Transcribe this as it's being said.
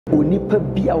onipa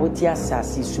bia wote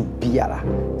asase so biara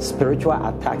spiritual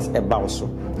attacks about so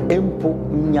empo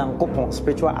nyankopon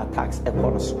spiritual attacks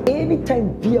ekono anytime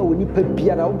bia onipa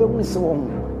biara wobehunu se wo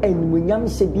enmunyam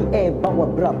se bi eba wa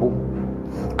brabo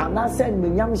anase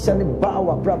enmunyam se ne ba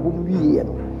wa brabo wiye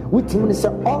no wotimi se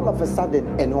all of a sudden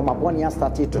and omaboni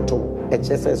started to talk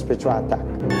a spiritual attack.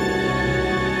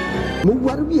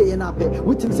 Muwaruye yana pe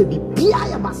wutim se bibia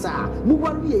ya basa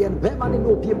muwaruye yan be mane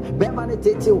no piem be mane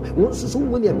teteo wonsusu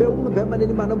woni e be wonu be mane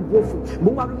ni manam bofu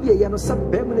muwaruye yan se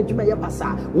be mane djuma ya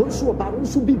basa wonsu oba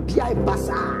wonsu bibia ya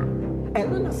basa and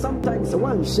then sometimes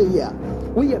one share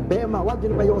we be ma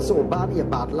wadwene be yoso oba na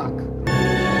bad luck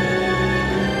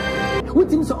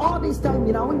wutim so all this time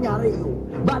you know nyare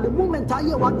you but the moment I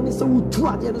hear wadwene se wutu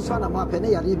ade no so na ma pe na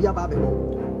yare bia ba be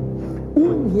no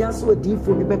unya so di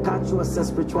for me be catch you a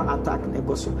spiritual attack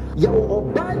negoso ya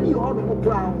obani all the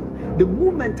plan the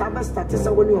moment I start say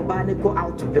when you obani go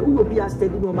out to you will be a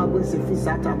steady no man go see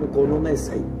sata mo ko no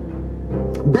mesai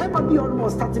Bema be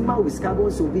almost starting my with carbon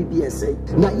so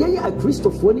BBSA. Na ye a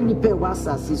Christopher ni pay was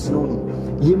as no.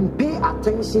 You pay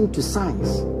attention to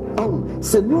science. Oh,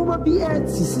 so no be at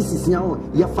sis now,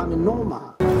 ya family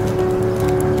normal.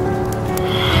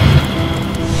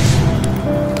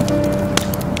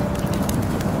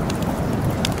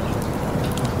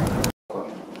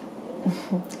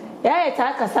 Yeah,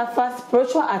 attack a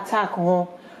spiritual attack home.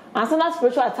 And so that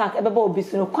spiritual attack everybody will be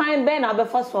so quite ben I be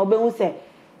first for be say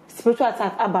spiritual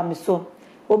attack aba me so.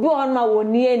 Obi on ma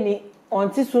woni ani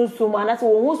onti sunsum anase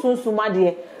wo hu sunsum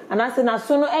ade anase na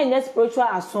so no enye spiritual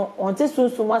aso onti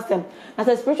sunsum asem.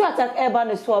 Na spiritual attack eba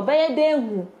ne so obeye den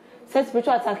hu. Say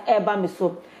spiritual attack eba me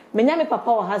so. Menya me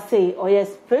papa wa ha say or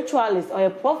yes spiritualist or a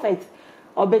prophet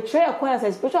or betray a choir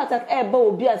say spiritual attack eba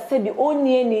obi a say bi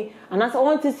oni ani anase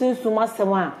onti sunsum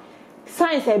asem a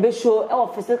science ebe show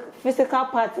or physical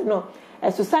part no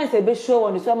so science ebe show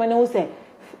on so many who say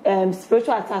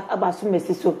spiritual attack about so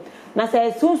messy so na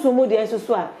say sunsun mu de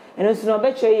so a eno so no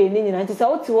betray ye ni nyina nti say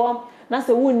oti wo na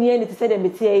say wonni ani te say dem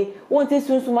tie won te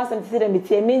sunsun masam te say dem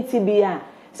tie menti bia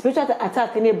spiritual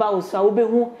attack ni ba wo so a wo be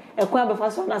hu ekwan be fa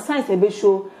so na science ebe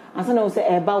show ansa na wo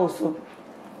say e ba wo so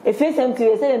Efie Nsem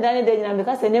say dem dan de nyina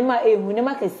because enema ehu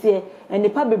nema kese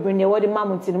enipa bebre ne wo de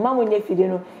mamunti no mamunye fide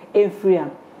no enfria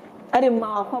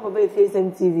Adema kwa baba Efie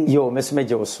Nsem TV. Yo,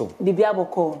 mesemeje oso. Bibia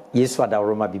boko. Yesu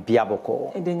adaroma bibia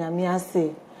boko. Edenyame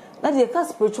ase. Na de ka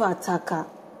spiritual attacker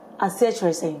ase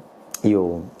chere say.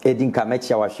 Yo, edinka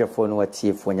mechi awahwefo no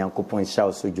watiefo Nyankopon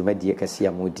sha so dwumadie kase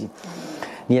amodi.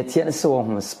 Ne etie ne se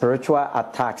wo spiritual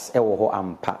attacks e wo ho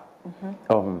ampa.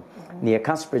 Ne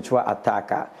ka spiritual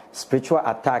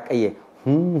attacker e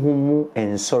hunhumu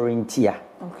ensorentia.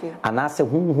 Okay. Anase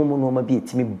hunhumu no ma bi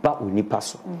etimi ba onipa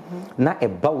so. Na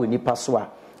eba onipa so a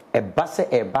eba se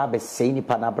eba be sei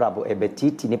nipa na brabo ebe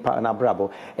titi nipa na brabo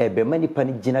ebe ma nipa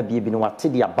ni gina bi no wate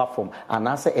dia bafom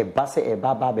anase eba se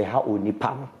eba ba be ha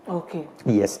onipa no. Okay.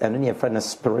 Yes, and then your friend a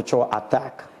spiritual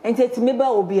attack. Enti etimi ba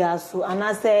obi aso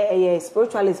anase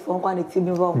spiritualist for kwa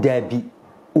etimi ba. Dabi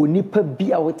onipa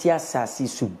bi a wote asase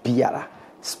so biara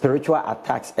spiritual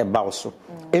attacks about so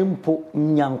empo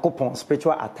nyankopon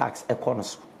spiritual attacks ekono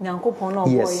nyankopon no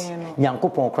yes boy no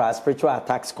nyankopon kra spiritual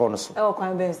attacks kono so e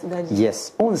kwan ben study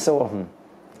yes on se wo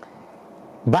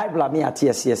bible me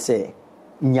atiese say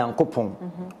nyankopon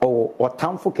o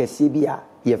otamfo kase bi a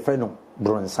ye frɛ no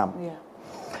bronsam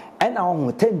and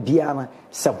now ten bia na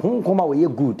se honkoma wo ye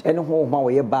good and honkoma wo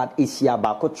ye bad esia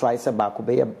ba ko try se ba ko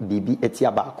be bibi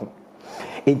etia ba ko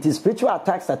Inti spiritual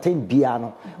attacks attend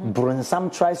biano,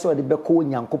 Brunsam tries so the Beko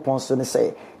Yankopon so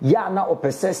say, ya na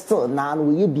opese still na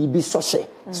we be soche,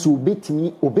 so obey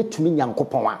me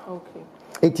Yankopon. Okay.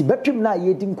 Eti bepim na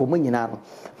ye din komo nyina no.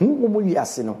 Hu mu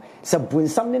wiase no. Se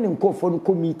Brunsam ne nkofo no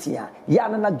committee a, ya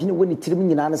na dwene woni tirim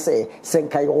nyina no say,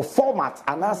 senkai o format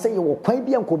ana say wo kwan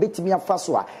bia nkobetimi afa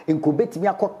so a, nkobetimi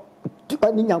akọ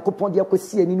ani Nyankopon de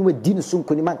akosi ani no adi no so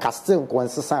nkoni man castle nko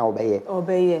nsesan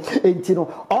obeye enti no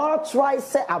all try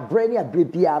say abrani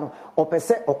abrebia no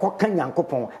opese okoka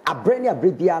Nyankopon abrani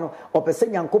abrebia no opese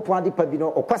Nyankopon ade pa bi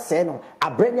no okose no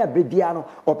abrani abrebia no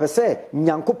opese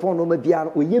Nyankopon no ma bia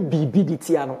no oye bibi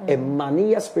ditia no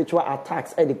emane spiritual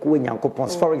attacks e de ko Nyankopon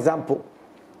for example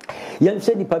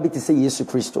yanhwe ni pa bi te say Yesu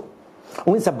Kristo.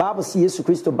 When the Bible says Jesus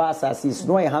Christ is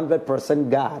not 100%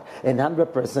 God and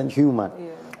 100% human.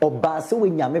 Obase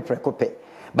we nyame prekope.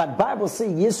 But Bible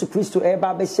says Jesus Christ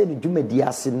eba be said dwuma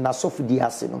diase na sofu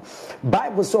diase no.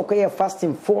 Bible say okay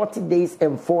fasting 40 days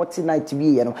and 40 nights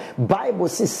we no. Bible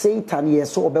says Satan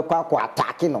yes so obekwa akọ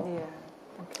attack no.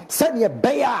 Said ye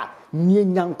beya nye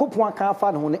Nyankopon aka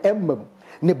afa no emmam.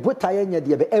 Ne botaye nya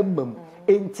de be emmam.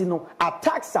 Entino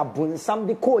attacks a bun some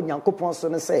the co Yankopon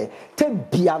son say, ten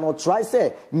piano try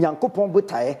say, Yankopon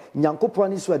butae,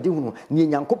 Yankopon is what do, near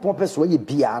Yankopon persuade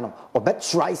piano, or bet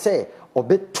try say, or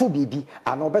bet 2 BB,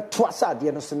 and or bet twice a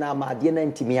dear no sonama, dear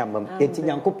antimiam, enti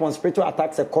Yankopon spiritual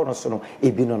attacks a cornerstone,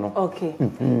 ebino. Okay.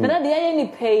 But at the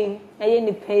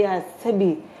any pay as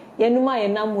Tebi. Yenuma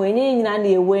yenam wenye nyina na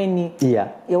yeweni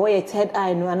ye wo ye third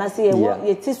eye no anase ye wo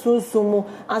ye ti sunsumu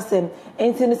asem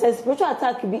enti no say spiritual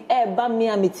attack bi e ba me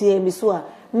ameti mi so a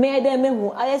me dem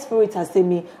mehu aye spirit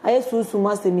asemi aye sunsumu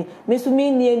asemi me so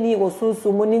me ni wo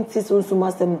sunsumu ni ti sunsumu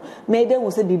asem me dem wo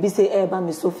say bibi say e ba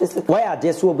me so physical. Why are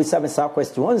just wo be some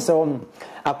question one so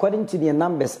according to the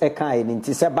numbers e kan ni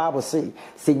ti say Bible say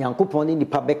Nyankopon ni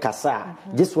nipa be kasa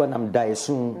this one am die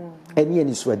soon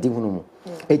eni so adi hunu.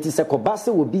 It is a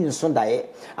cobassa will be in Sunday,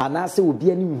 and I say will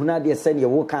be any Hunadi send your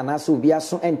work, and I will be a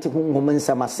so anti woman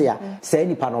Samasia, say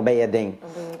any panobey ding.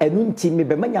 And unti me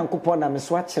be my uncle upon a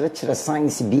swatch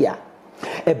science beer.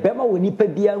 A bema will nipa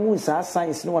beer wounds our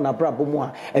science no one a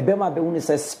brabomoa, a bema be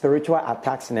says spiritual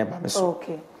attacks never.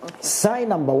 Okay. Sign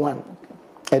number 1,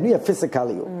 and we are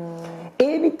physically.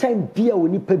 Anytime beer will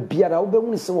nipa beer, I'll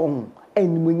be so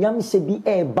and when yam say be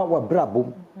a bower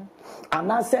brabo. And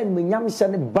I said, Minyam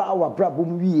Shan Bawa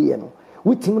Brabum Wien.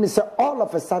 With him, all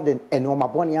of a sudden, and my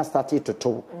body started to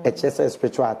tow a chest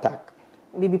spiritual attack.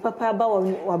 Bibi Papa Bawa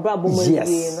Brabum,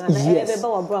 yes,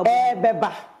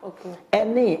 Beba. Okay.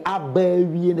 Any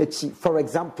Abbey, for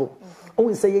example,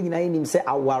 only saying I him say,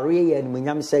 I worry and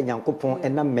Minyam Shan Yankopon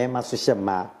and a mema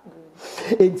Sushama.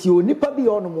 It's you nipper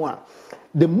beyond one.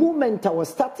 The moment I was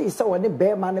starting, so when the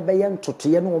bear man began to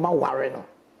Tiano ma warren.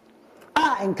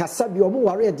 Nkansah bi omo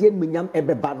ware de enmunyam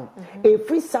ebeba no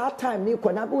every sad time me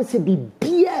kwana be se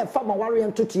bibia fa ma ware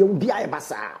ntoto ye bia e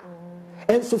basa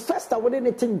and so first I would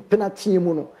anything penalty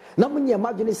mu no na munye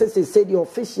imagine say the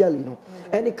officially no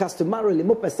any customarily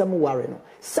mo pese mo ware no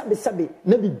sabe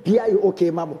na bibia ye okay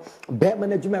mamo be ma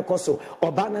na dwuma ekoso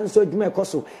oba na nso dwuma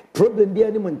ekoso problem bia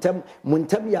ni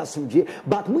muntem ya asomdwe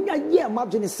but munya ye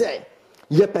imagine say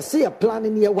ye pese ye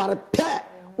planning ye ware pe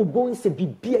Ubon se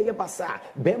bibia ye basa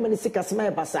be mani sikasma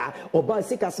ye basa oba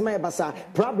sikasma ye basa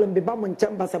problem be ba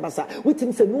muntem basa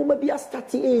wetin se no ma bia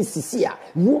start ACC a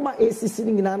no ma ACC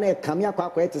ni na na kame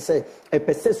akwa ete se e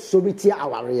pese sobiti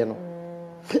aware no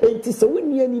enti se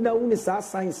woni ani na woni sa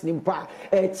science ni mpa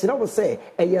e kire wo se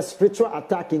e ye spiritual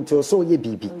attack into so ye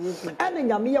bibi ene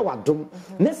nyame ye wadom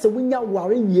ne se wonya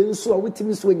ware wie nso a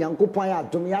wetimi so Nyankopon ya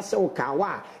adom ya se wo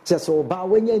kawa che so oba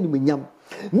wanya ni munyam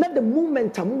na the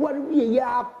moment am worry we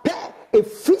ya pe e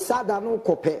free sada no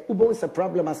kope ubon se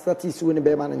problem as that is when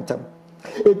be man ntam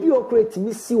e bi o create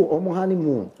mi si o mo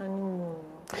honeymoon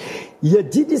ye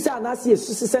didi sa na se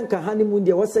susi senka honeymoon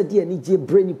de wasa de ani je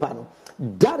brainy pa no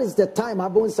that is the time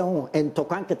abon se ho en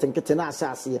tokwan ketenkete na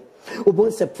asase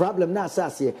ubon se problem na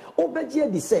asase obeje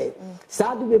di say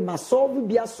sadu be ma solve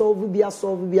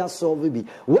bi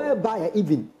whereby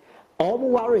even Omo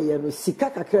worry no sika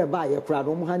kakra ba ye kra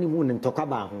no mo honeymoon ntoka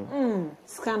ba ho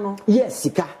sika no yes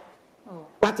sika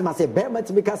what ma say be ma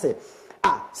timi ka say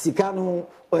sika no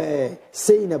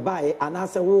say na ba ye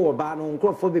anase wo ba no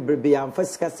nkrofo bebrebe amfa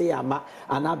sika say ama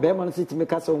ana be ma no timi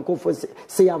ka say nkrofo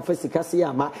say amfa sika say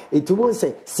ama etumo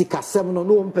say sika sem no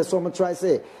no mpeso mo try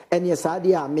say ene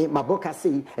saade a me maboka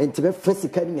say entibe fa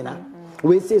sika ni na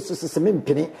we say so me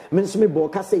mpene me nso me bo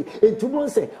ka say etumo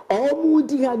say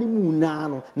omudi ha ni mu na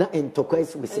no na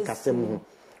entokwes we sikasem ho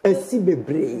asi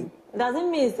bebre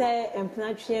doesn't mean say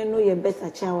empathy no ye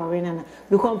better chawa na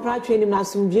because empathy ni na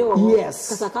sumdwe wo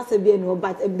yes kasa bi no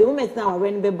but the moment na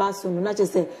we be baso no na che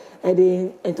say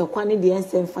the entokwane the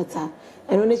ensem fata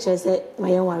eno ne che say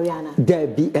mayen ware ana there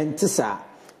be entisa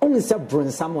only say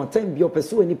bronsam on time bi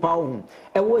opeso ni pa ho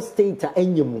e wo state a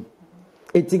enyemu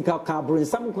etinka kabron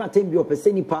sam kwa tem bi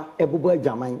opese nipa ebobo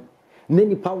adwaman na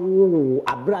nipa wo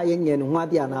abra ye nye ne ho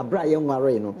ade ana abra ye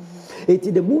nware no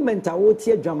eti the moment a wo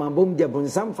tie adwaman bom de bron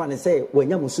sam fa ne say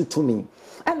wanya musu tumi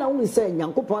ana wo say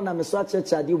Nyankopon na me so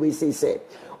achechade we say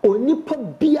onipa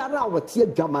biara wo tie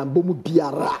adwaman bom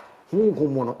biara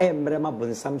hunhumo no emre ma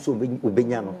bron sam so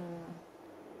obenya no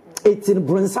eti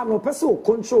bron sam no pese o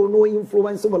control no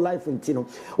influence over life ntino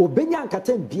obenya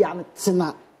nkata bia no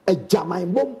tena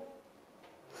adwaman bom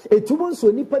etumo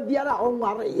so nipa biara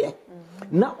onware ye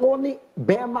na oni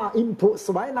Bema impo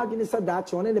so why na dwene say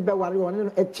that one ne be ware one no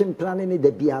etwem plan ne da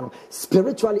bia no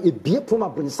spiritually e bie pom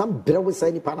abonsam brewe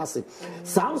say nipa na se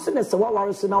sounds ne se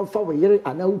waware so na fa wo yere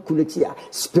ana ukulachi a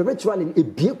spiritually e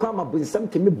bie kwa abonsam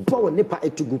temi bo nipa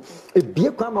etugu e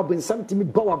bie kwa abonsam temi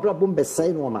bo wabra bom be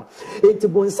say no ma enti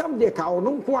bonsam de ka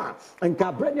ono nko a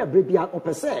nka brania brebia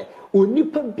opese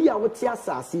onipa bia wote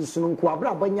asase so nko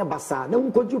abra banya basa na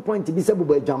nkoju point bi se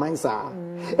bubu adwaman sa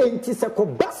enti se ko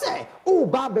base o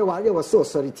ba be ware so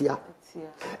sorry tia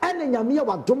and nyame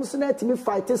wa dom so na timi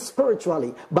fight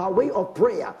spiritually by way of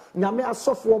prayer nyame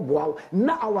asofo boaw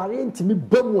na aware ntimi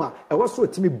bamu a e wo so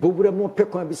timi bowura mu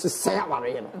pekwan bi so say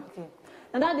aware no okay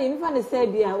and that dey me say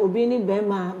bia obi ni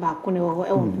bema ba ko ne ho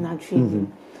e wo na twi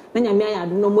na nyame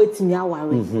ayado no mo timi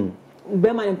aware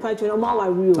bema ne patch no mo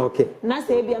aware o okay na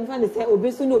say bia me say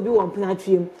obi so ni obi wo mpna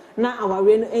twi na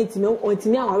aware no ntimi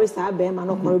ontimi aware sa bema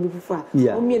no koro bi fufa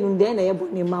o mienu de na ye bo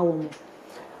ne ma wo mo.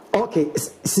 Okay,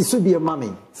 Sisubie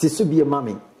mami.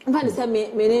 Mfandi say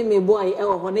me boy e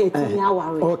wo ho na etimi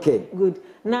aware. Okay. Good.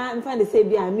 Na mfandi say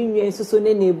bia me nwen soso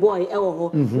ne boy e wo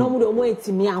ho. Na omo de omo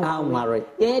etimi aware.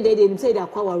 Ye de say da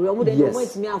kwa aware. Omo de omo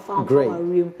etimi afa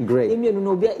aware. Great. Yemienu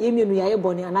no bia yemienu ya ye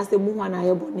bone anase mu hwa na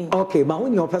ye bone. Okay, ma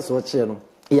woni opeso o che no.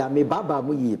 Ya me baba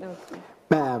mu yi.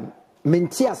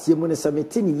 Menti asemu ne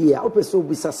sameti ni yi a opeso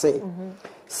obisa say.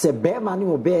 Se be ma ni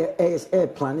obe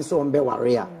plan so on be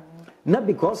ware. Not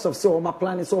because of so my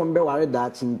plan is so unbearable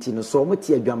that chintin so much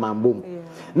adwamambom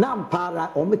na mpara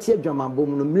ometi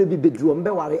adwamambom no mre bi bedru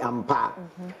ombeware ampa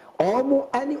omo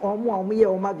ani omo ye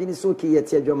omadwene so ke ye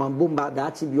ti adwamambom ba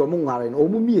da chi bi omo nware no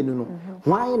omo mienu no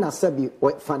hwan na sabi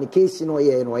fornication no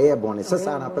ye bone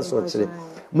sesa na person kire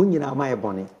munyina ma ye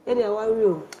bone e de wari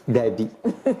o dabi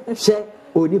she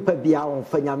onipa bia on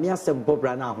fanyame asem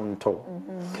bobra na ahonto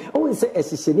o se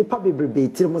esise nipa bebrebe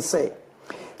tirim se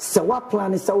so what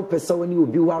plan is so person you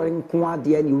be wearing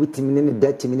kwade and you witimi ne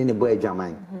that me ne boy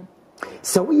adwaman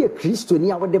so we Christo ni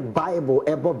awo the Bible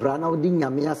ebo bra na wodi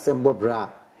nyame asem bobra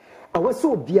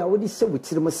awoso obia wodi se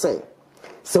wutirim say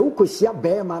so ukohia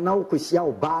be ma na ukohia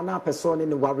oba na person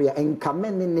ne warrior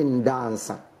enkamen ne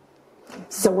ndansa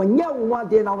so wanya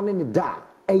wade na wone ne da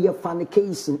eye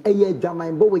fornication eye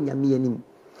adwaman bo wanyame anim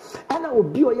ana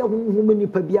obi oye hunhum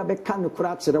nipa bia be ka ne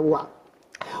kura kire wo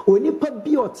onipa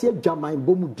bi otie dwaman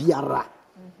bomu biara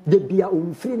de bia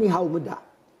omfiri ni haumuda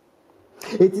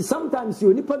it is sometimes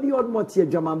onipa bi otie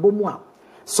dwaman bomu a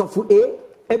sofu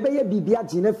ebeye bibia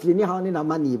gina firi ni hauni na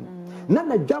manim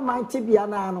na dwaman te bia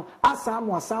na no asa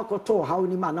mo asa koto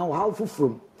hauni ma na hawo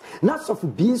fufrum na sofu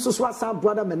bi so asa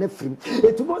brother me na firi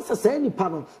etubo se nipa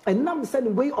no enam se ni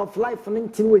way of life no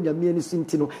ntini wanyame ni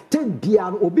sintino te bia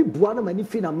no obi bua na mani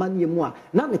firi na maniemu a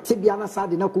na ne te bia na sa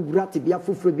de na kugura te bia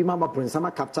fufuro bi mama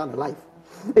prinsama capture na life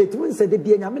etubo se de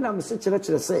bia nyame na me so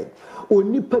kire se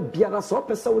onipa biara so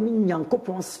opese oni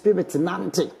nyankopon spirit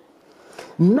nante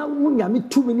na wo nyame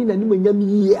tumi ni nanim nyame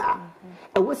yia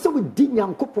e wo se wo di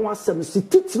nyankopon asem so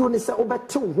titiro ne se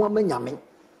obetew ho ama nyame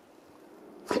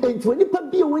enti nipa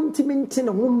bia wontimi nte ne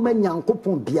ho ma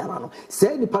nyankopon biara no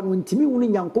se nipa no ntimi woni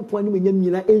nyankopon ani menya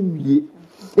nyina enwie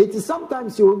eti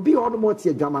sometimes you be on more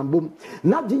tie dwamambom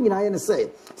na di nyina ye ne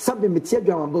se sabe metie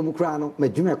dwamambom kra no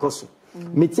madwuma ekoso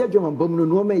metie dwamambom no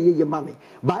no ma ye mame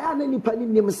baya na nipa ni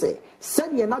nim se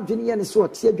ye na dwene ye ne so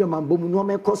tie dwamambom no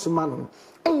ma ekoso ma no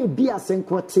e bia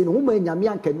senko tie no ma nyame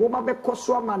anka no ma be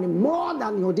koso ama ne more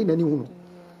than you di nani hu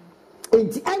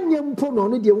enti anyem po no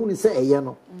de hu ne se eye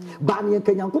no ba ne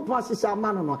kan yankopon asese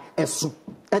ama no eso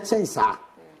echensa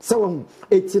se won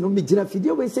eti no me gina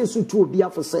fidie we se su tu obi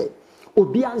afo se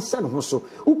obi anse no ho so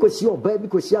ukosi oba bi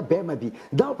kosi abema bi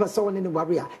da opese won ne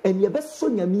ware a ene be so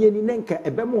nyame ni nenka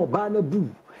ebe mo oba na bu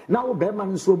na wo bema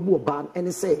no so bu oba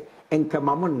ene se enka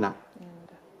mamonna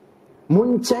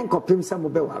munchen kopim se mo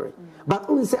be ware but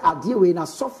we say adie we na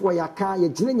software yaka ye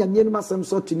gina nyame no masem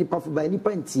so to nipa fo ba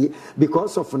nipa ntie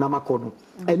because of namakono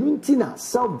enu ntina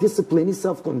self discipline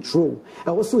self control e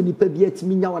wo so nipa bi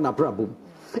atimi nya wana brabom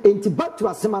enti batu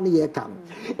asema ne ye kam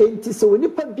enti so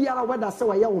nipa biara wada se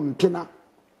wa ye wo mpena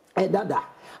e dada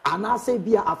anase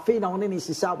bia afi na woni ne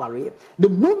hihya ware the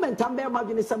moment am be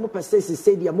imagine se mo pese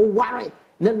se dia mo ware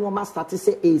na no ma start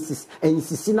say aces and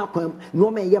sisi na kwam no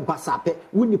ma ye basape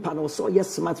woni pa no so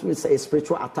yes smart we say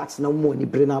spiritual attacks na mo ni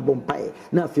brena bompae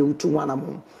na afi utu wana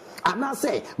mo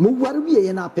anase mo ware wie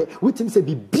ye na pe wutim se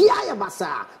bibia ye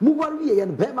basa mo ware wie ye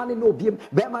no be ma ne no obiem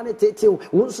be ma ne teteo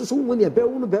won so mo ne be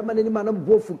wonu be ma ne ni ma na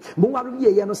bofu mo ware wie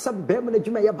ye no sab be ma na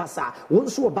dwuma ye basa won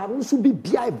so oba won so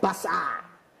bibia ye basa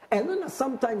and then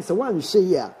sometimes one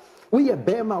share we a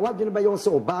be ma wadwene be yo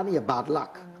so oba ne ye bad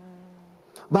luck.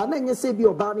 But then you say be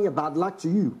obani a bad luck to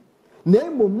you. na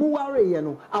mu ware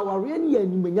no aware ne ya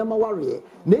nimanyama ware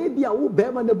na ebia wo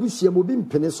bema na buhia mo bi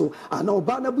mpene so ana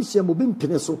oba na buhia mo bi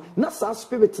mpene so na sa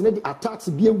spirit ne di attacks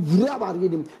bi awura ware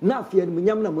nim na afia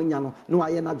nimanyam na monya no na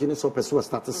waye na dwene so person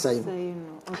start saying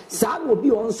sa no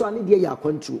obi on so ane de ya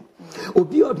kwantuo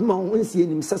obi oduma ho nsie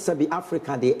nim sasabi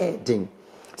Africa de eden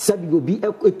sabi obi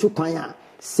etu kwan a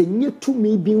senye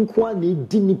tumi bi nko a na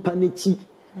edi nipa na chi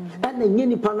ana nye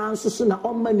nipa na nso so na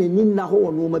omma na ni na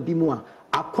ho no ma bi mu a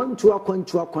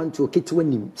akwantu ketwa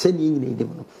nim se ni nyina edim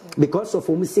no because of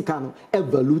omusika no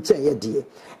evaluate ye de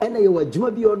ena ye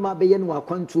wadwuma bi on ma be ye no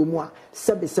akwantu mu a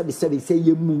sebe se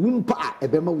ye mu mpa a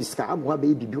ebema wisika amwa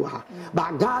be bibi ha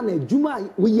ba ga na adwuma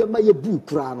we ye ma ye bu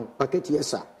kura no paketi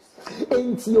yesa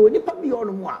enti ye nipa bi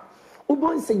on mu a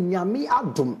obon se nyame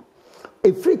adom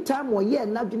every time wo ye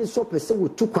na dwene so pese wo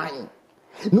tu kwan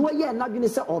no ye na dwene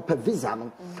se opa visa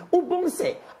no obon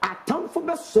se atamfo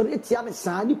be sori tia ne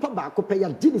saa nipa ba ko pe ya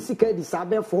dini sika di saa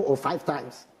be 4 or 5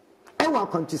 times e wa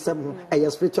kontisem ho e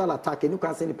spiritual attack ni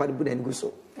kwa se nipa de bu na ngu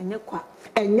so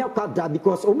enye kwa da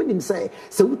because o menim se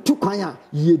wutu kwan a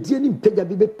ye die ni mpega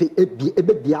bi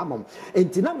be bia amom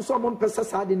enti nam so mom pesa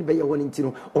saa de ni be ye won enti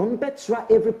no on betra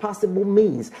every possible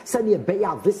means se ne be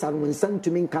ya visa no nsan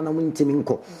tumi nka na ntimi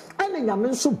nko ana nyame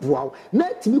nso boaw na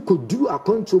timi koduru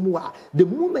akonto mu a the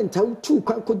moment a wutu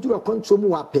kwan koduru akonto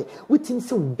mu a pe wutim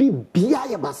se bi bia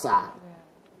ye basa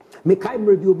me kai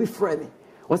mre bi obi frame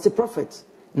was a prophet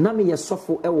na me ye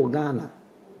sofo e wo Ghana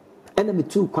ena me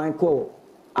tu kwan ko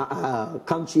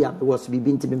country was be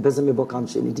been to be person me bo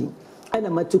country anything and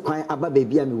am to kwan aba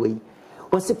baby am we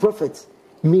was a prophet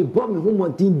me bo me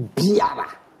humodin biara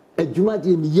adwuma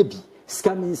de me yebi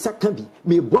scamming sakabi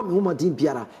me bo me humodin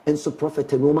biara and so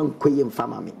prophet no man koyem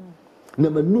fama me na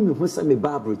manu me ho se me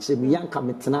babro che me yanka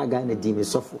me tena ga na di me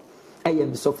sofo eye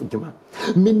me sofo dwuma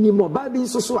me ni mo ba bi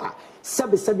so a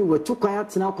sabi we to kwan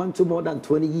atena kwanto more than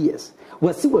 20 years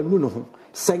wasi wanu no ho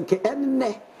sanke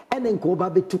enne enen ko ba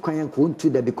betu kwan ko ntu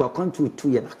da bi ko kwantu tu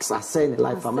ye na sase ne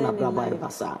life amana braba e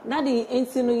basa na di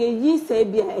enti no ye yi se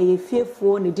bia e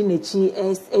fiefo ne di na chi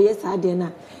e sa de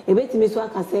na e betimi so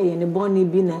aka se ye ne boni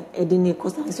bi na e di ne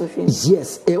kosan so hwe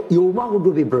yes you ma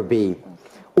wodo be brebe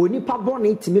onipa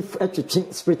boni timi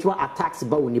atwetwe spiritual attacks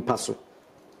ba onipa so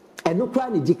eno kwa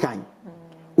ne di kan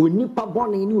onipa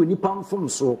boni ni onipa mfom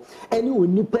so eni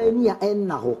onipa ani a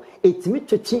enna ho etimi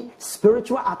twetwe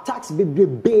spiritual attacks be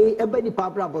ebe ni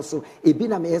pabra so ebi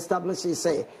na me establish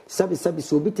say sabi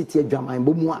so obi tete adwaman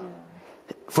bo mu a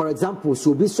for example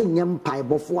so obi so nyam pai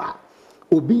bofo a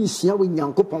obi nhia we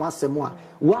nyankopon asemo a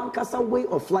one kasa way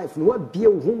of life no bie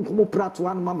honkomo prato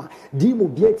an mama di mo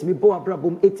bie etimi bo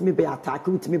abrabom etimi be attack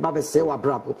etimi ba be se wa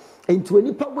abrabo enti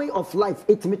onipa way of life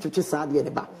etimi twetwe saade ne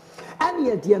ba ani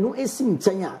ye de no esim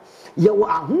nkyɛn a ye wo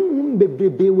ahonhom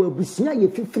bebrebe wo abusua ye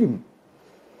fifrim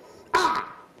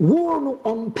wo no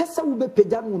on pesa wo be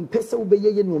pega no on pesa wo be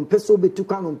yeye no on pesa wo be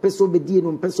tuka no on pesa wo be die no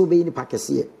on pesa wo be ni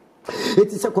pakese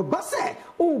eti se ko base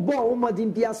o bo o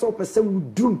madin bia so pesa wo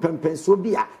drum pempenso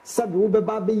bi a sabe wo be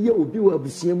ba be ye obi wo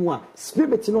abusua mu a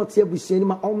spirit no te abusua ni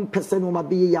ma on pesa no ma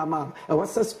be ye ya ma e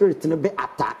wasa spirit no be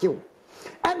attack you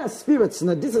and a spirits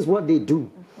no this is what they do.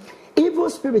 Evil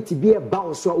spirit be a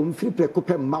bow so umfiri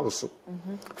prekope mouse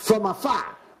from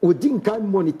afar odin kan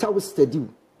monitor steady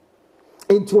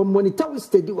into a monitor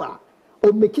steady wa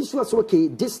o make sure so okay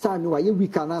this time you are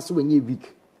weak and as when you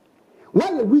weak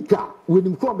when you weaker when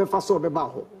him come be fa so be ba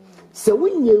ho so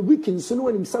when you weak so no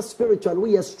when him spiritual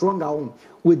we are stronger on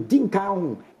odin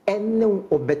kan enne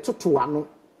obetoto ano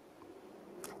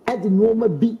edi no ma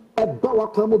bi e ba wa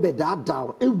kwa mo be da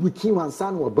e weaking one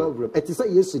san wa ba wura eti say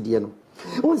yesu die no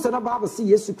when the Bible see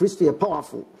Jesus Christ is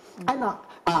powerful, and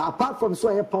apart from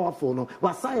so powerful, no,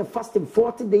 was I fasting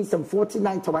 40 days and 40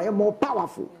 nights, I am more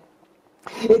powerful.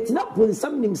 It's not when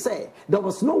something say there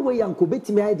was no way I could bet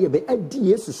me idea, but I did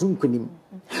Jesus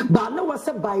but now was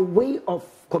by way of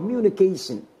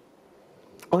communication.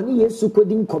 Only Jesus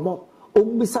couldn't come up.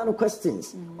 On no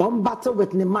questions, on battle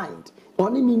with the mind,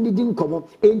 only needing come up,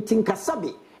 and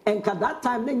Nkansah, and at that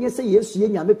time then you say yes, you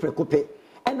me precope.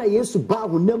 Ena yesu ba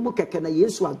wonam keke na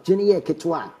yesu adwene ye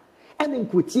ketwa ena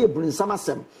nkotie brunsam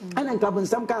asem ena nka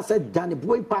brunsam ka sa dane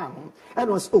boy pa no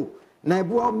ena was oh na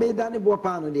bo me dane bo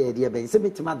pa no de ben se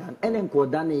betima dan ena nko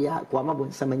dane ya kwa ma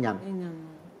brunsam nyam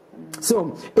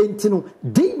so entino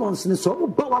demons ne so mo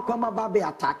ba wa kwa ma ba be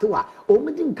attack wa o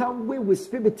me din kan we with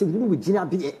spirit wuru wigina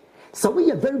be so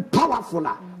we are very powerful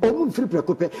na o mo free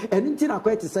prekope ena ntina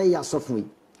kwa ti say ya sofui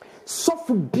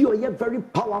sofu bio ye very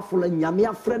powerful and nyame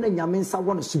afre na nyame nsa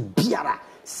won so biara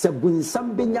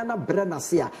sebunsam benya na bre na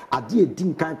se a ade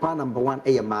edin kan pa number 1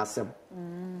 eye masem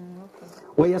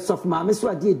we ye sofu ma me so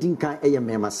ade edin kan eye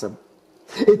me masem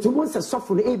It wants a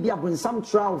soften Abia when some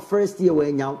trial first year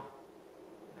way now.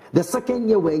 The second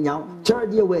year way now,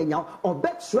 third year way now, or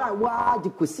bet try why you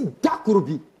could see that could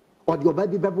be, or your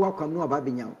baby welcome no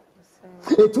baby now.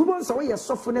 It wants away a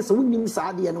softness winning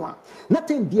Sadi and one.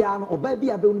 Nothing piano or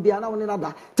baby I don't be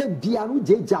another, ten piano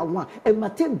Jaja one, and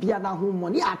Matem piano whom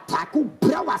money attack who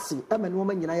brawasi, a man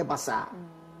woman in a basa.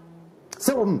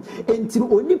 So,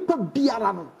 until only put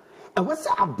piano. And what's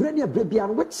a brand new baby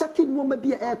and what second woman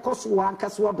be a cost one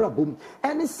caswa brabum,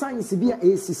 any science be a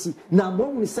ACC. Now,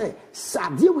 when we say,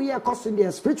 Sadi, we are costing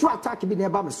the spiritual attack in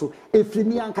Ebamaso, Efie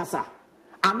Nkansah.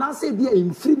 And I say, be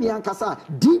in Efie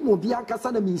Nkansah, Dimo be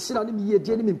Nkansah, and Mishra, and me,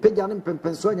 Jenny, Pegan, and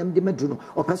Pempenso, and Dimeduno,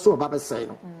 or Peso Baba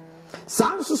Sano.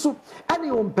 Sansu, any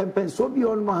on Pempenso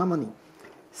beyond Mahamani.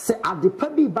 Say, at the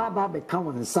Pebby Baba become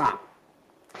and sa.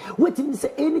 What in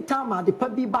say anytime at the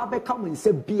Pebby Baba come and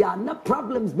say, be no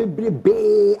problems,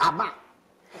 be aba.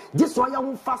 Just why I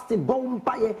won't fasting, bone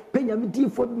pie,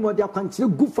 Penyamiti for me, they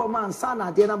continue good for man, son,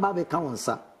 at the end of Baba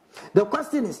Council. The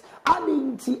question is, I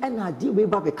didn't see and I deal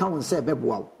with Baba Council,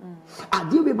 Bebual. I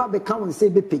deal with Baba Council,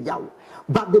 be Payao.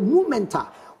 But the moment,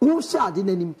 we shall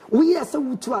didn't, we are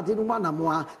so to I didn't want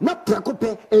more, not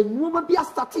precope, and woman be a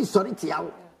static, sorry, Tiao.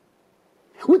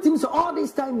 With him, so all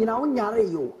this time, you know,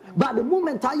 you. But the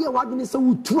moment I hear what you say,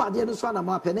 two are the other one, I'm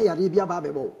up and Arabia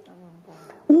Babel.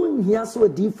 One here so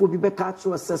deep for be back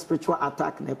to a spiritual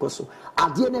attack, Necoso.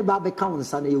 I didn't Babbe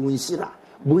Council, and you win Shira.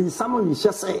 When someone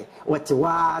shall say, what you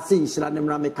are saying, Shiran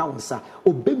Rame Council,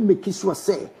 or Big Mekiswa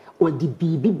say, or the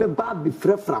baby Baby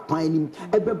Frefra pining,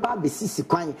 a baby Sissy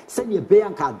Quine, send your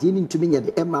banker dealing to me at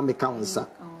the Emma Council.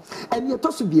 And yet,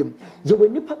 also be you will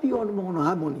nipper be on mono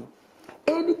harmony.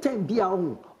 Anytime be our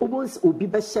own, almost will be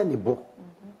best shenable.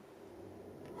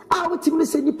 I would tell me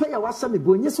say you pay a wasami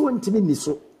bone, yes, one to me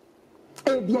so.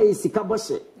 A bia is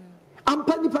Sikaboshe. I'm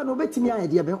penny pan obey me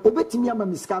idea, obey me a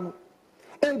miscano.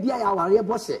 A bia our rear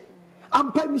bosse.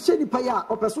 I'm penny shady paya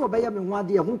or pursue by him in 1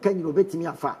 day, who can you obey me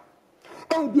afar?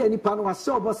 A bia any pan was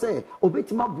so bosse, obey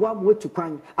my boam way to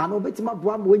crime, and obey my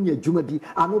boam when you jumabi,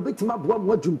 and obey my boam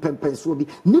what jum pempens will be.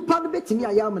 Nipan betting me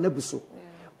I am an ebuso.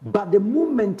 But the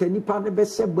moment any pan the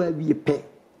best said where we pay,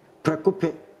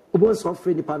 precope, was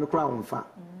offering the pan crown fa.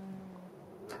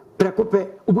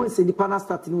 Precope, was any pan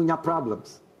starting with your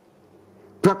problems.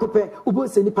 Precope,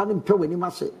 was any pan in pew any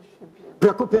mache.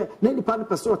 Precope, many pan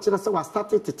person was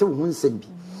started to tell one sembi.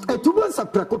 And to once a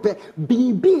precope,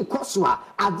 be coswa,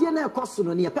 a dinner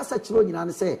costume near Passachon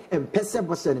and say, and Pessa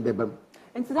was any baby.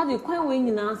 And so that you quite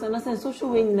winning answer, and I said social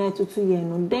winning to 2 years,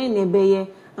 no day, ne bay,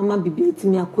 and my baby to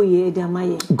me a quay,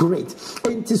 damay. Great.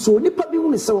 And to so nipper be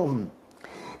only so.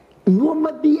 No,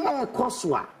 ma be air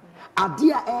coswa, a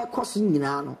dear air costing in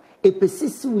ano, a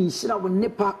persist we shall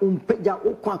nipper peja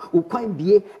o quine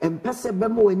be, and Pessa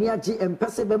bemo and Yaji, and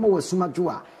Pessa bemo was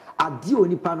Sumajua. A dear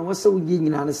nipan was so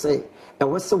yin and say, and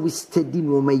was so we steady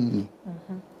no may.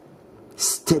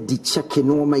 Steady checking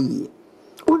no may.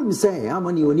 Wouldn't say how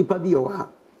many nipa be or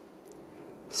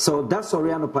so that's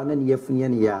Oriano Panan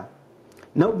Yefnia.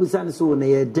 No busan so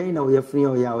near Dana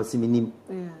Yefnia or Siminim.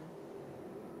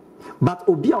 But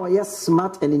Obia, yes,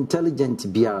 smart and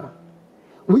intelligent beer.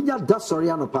 We are that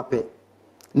Soriano Pape.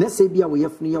 Nesebia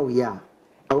Yefnia, ya.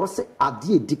 I was say, a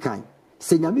dear Dickai.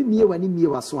 Say, Yami me when me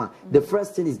was one. The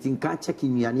first thing is Dinka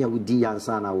checking me and with Dia and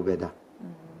Sana Obeda.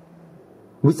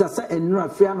 We say, and no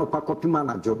Friano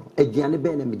Pacopimana job, a Gianni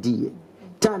Benem.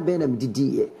 Time Benham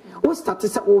Didier. What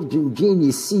started old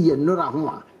Jim see and Nora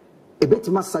Hoa? A better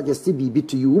must suggest to be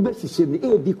to you, but she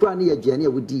should be cranny a Jenny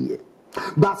with dear.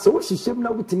 But so she should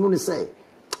know what you say.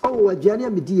 Oh, a Jenny,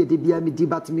 me dear, de be me,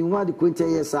 but me one the quinta,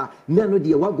 yes, sir. None of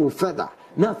the what go further.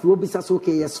 Now, if you will be such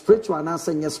okay, as spiritual and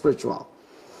answer your spiritual.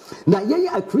 Now, ye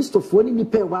a Christopher, when you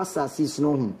pay was as is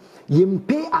known, you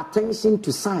pay attention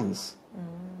to science.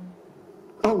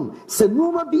 Oh, so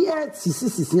no be at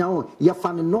Sissis now, you're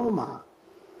funny normal.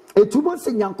 A 2 months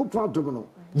in Yanko Prodrono,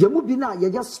 Yamubina, you're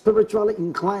just spiritually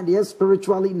inclined, you're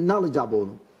spiritually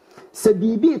knowledgeable. Say,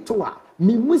 be toa,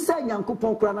 me musa Yanko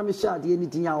Poncrana Misha, the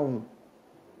anything your own.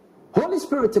 Holy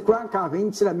Spirit to crank our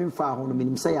inch and mean far on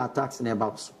him say attacks in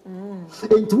about.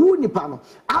 And to Nipano,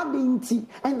 I didn't see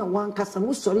and one castle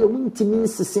was sorry, winty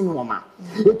means the same woman.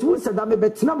 It was a dame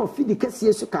bet number of the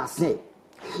Cassius say.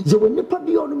 You will never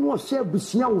be on more share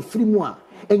Busia with free more,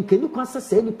 and can you consider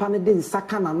say any panadin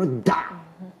sakana no da.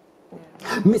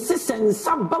 Mrs. and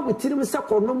some but with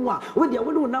Timasa or no more, with your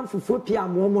little number for 4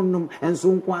 p.m. woman and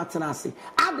so on.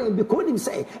 I then because him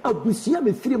say, a Busia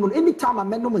me free on any time a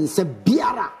man woman said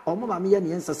Biara or Mamma Mia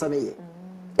and Sasame.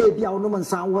 Ebia woman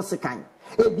sound was a kind.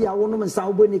 Ebia woman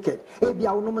sound naked.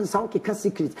 Ebia woman sound a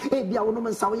secret. Ebia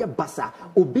woman sound a bassa.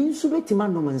 Or being subject to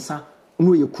man woman sa.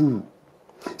 no ye cool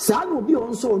sa no bi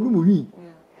on so no mu wi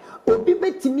obi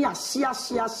betimi ahia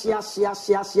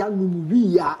no mu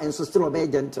wi ya enso still be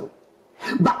gentle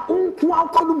but unku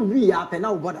akolu mu wi ya pe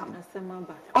na oboda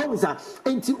always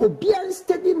enti obi an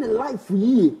steady in life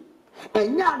yi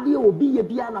enya de obi ye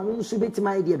bia na wonsu betimi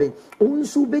aye be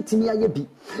wonsu betimi aye bi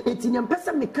enti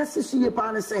nyempese mekase su ye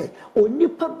pa na say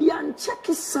onipa bia an check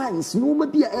signs no ma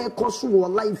bia e koso wo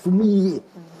life mu yi.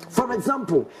 For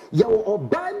example, you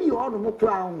obey me on no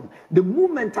crown. The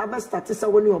moment I start to say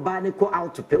when you obey me go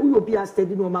out to pay, you be a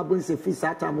steady no ma bun se fi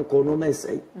sata mo ko no me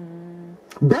say.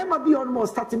 Bema be on mo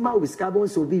starting ma with carbon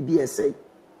so be say.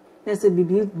 Let's say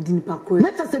bibi dinipa ko.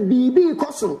 Let us say bibi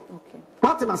koso. Okay.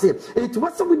 What am I say? It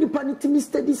was some with the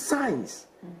steady signs.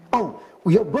 Oh,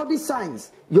 your body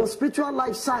signs, your spiritual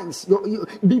life signs, your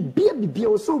bibi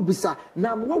also bisa.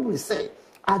 Now what we say?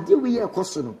 Adi we hear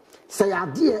koso no. Say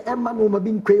idea Emma no ma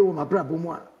bin kwe wo mabrabo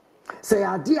mu a say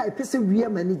idea e pese wie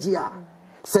manigi a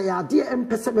say idea em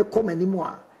pese me come animu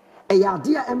a e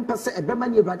idea em pese e be ma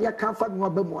ne Awurade aka fa me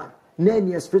ba mu a na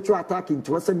any spiritual attack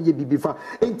into us me bibi fa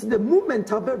into the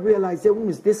moment I realize who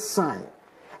is this sign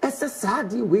ese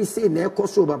sadi we say na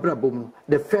ekoso mabrabo mu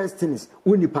the first thing is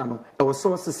unipa no e wo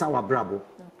so sesa wa brabo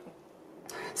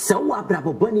se wa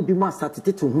brabo bani bi mu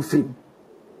asatete to hu frim.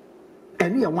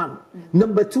 And one.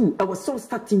 Number two, I was so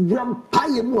starting ram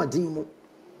pie more demo.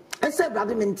 I said,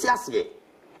 Brother Mentiasie.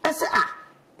 I said,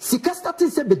 Sika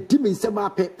started said the demon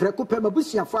sema precope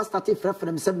mabusia first started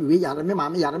from some way,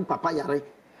 Mamma Yaran Papa Yare.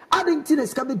 I didn't think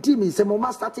it's coming demons, and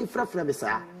Mamma started from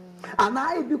sir. And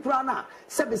I be crana,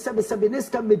 777 is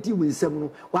coming demons,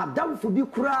 some what down for be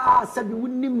cra, said you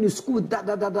wouldn't name the school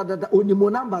that only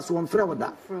more numbers one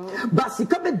frewda. But she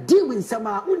come demons, some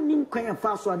are unnim quite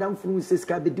fast or down from says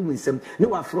can be doing some.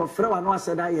 No, I for no, I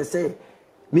said, I say,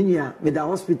 Minia, me the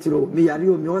hospital, me are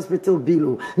you, me hospital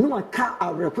below. No, I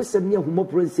can't request me who more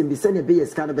prince and be sent a be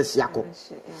as kind of a shako.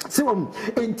 So,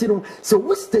 and so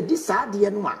what's the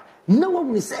disadvantage? No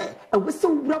one will say, I was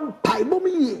so rum pie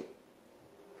mommy.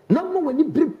 No more when you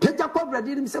bring Peter Cobra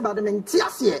did himself about the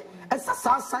Mentiasie, as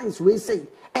a science we say,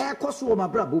 air cost my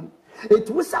brabum. It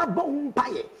was a bone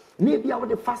pie. Maybe I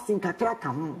would have fasting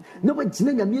catraca. No one's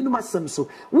name a minimum so.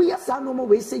 We are no more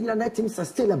way saying that items are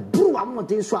still a brew. I'm not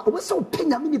in so. I was so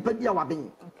paying a mini pedia wabbing.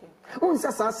 Once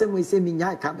as we say,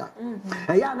 Minya Kada.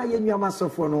 Ayana Yama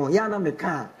Sofono, Yana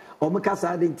Meka, or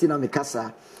Mekasa Adentina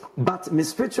Mekasa. But my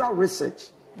spiritual research,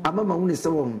 I'm a only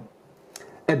so.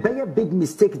 A very big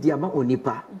mistake, dear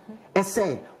Onipa. I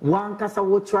say, one cassa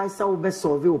will try to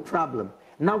solve your problem.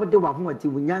 Now, what do I want to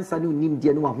Nkansah no nim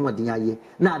dear no one the aye?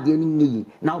 Now, the enemy,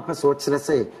 now, Pastor,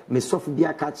 say, Miss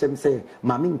Sophia catch him say,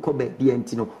 Mammy Kobe,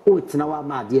 Bientino, oh, it's now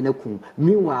my dear Nakum.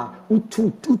 Meanwhile,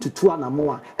 two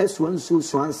more, as one so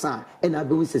swan son, and I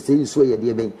don't say, so ye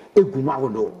dear Ben, a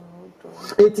gumado.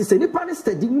 It is a Nippon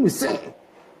study, you say.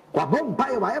 Wabon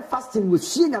buy wire fasting with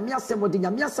seeing a miasem or the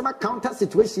miasema counter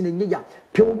situation in Nia.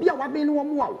 Piobia Wabin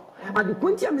one wow. And the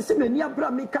Quintia Missimania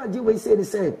Bramika, you will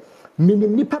say,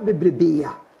 Minim Nipa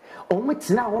Biblia. On which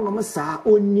now on Massa,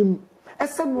 on him.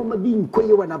 As some woman being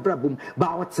quail and a brabum,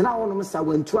 but what's now on Massa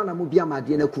when Tuana Mubia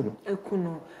Madiana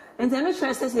Kuno. And then I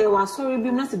says, I was sorry,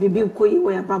 be must be being quail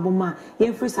where Brabuma,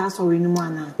 yen free sorry in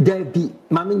one. There be,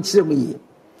 Mammy Chimney.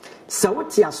 So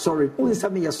what's your sorry? Who is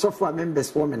some of your software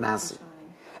members woman answer?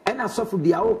 And I suffer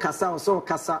the old Kasa or so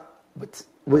Kasa with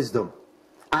wisdom.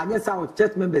 And yes, our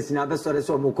church members in other stories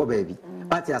or Moko baby.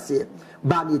 But I say,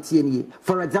 Bani Tieni,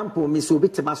 for example, Miss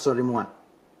Ubitima Sorimwa.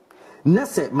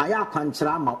 Nesse, Maya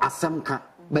Quantrama, Asamka,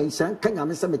 Benson, can I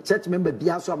miss a church member be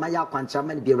also Maya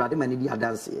Quantraman be Radimani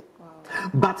dance.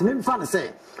 But men fan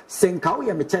say, Senkau,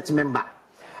 I'm a church member.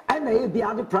 And I be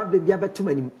other problem be about too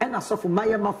many. And I suffer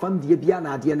Maya Mafam, the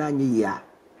Biana, Diana year.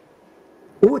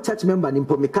 Oh, church member in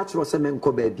Pomicatch was a man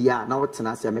called Bia, now it's an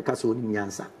Asia Mecaso in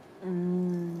Nkansah.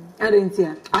 I didn't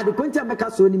hear. I the Quinta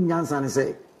Mecaso in Nkansah and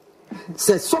say,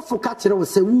 says Sopho Catcher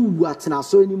was say, woo, what now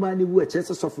so any money who a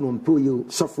chest of soften pull you,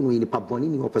 soften in the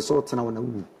Pabonini or Pesort and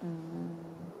on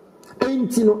a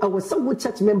ain't you know, I was some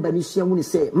church member, and she only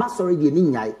say, Master already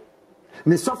in Yai,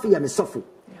 Miss Sophia, Miss Sophie.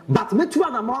 But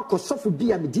Metuana Marco Sophie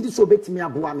be a did so bet me a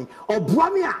Buami, or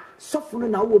Buamia, soften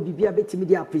now will be a bit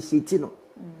me appreciating.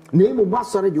 Name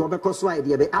was sorry, you have a cost why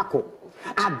the apple.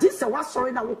 At this, I was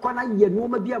sorry now, can ye no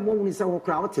be a moment is our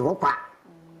crowd to hopa.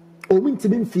 Or win to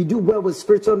me feed you well with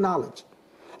spiritual knowledge.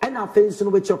 And I face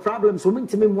with your problems, win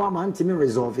to me 1 month to me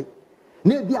resolve it.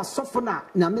 Maybe a softener,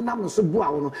 Naminam so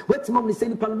buono, what mom is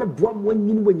any part of a brum when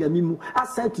you mimu. I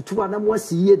said to 2 and I'm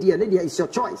once a year, dear lady, is your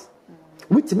choice.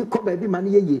 Which me come baby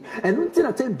money ye, and until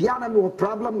I tell Biana no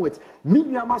problem with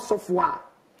Miniama software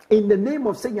in the name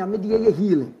of saying a media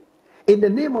healing. in the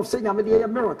name of saying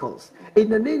miracles, in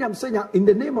the name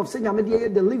of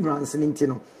saying deliverance in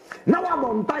intino. Now I'm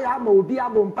on paya mobi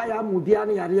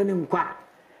ani yare nkwa.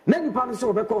 Na nipa no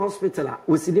so obekọ hospital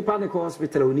we si nipa ne ko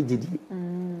hospital oni gidi.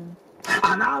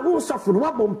 Ana wo sofo no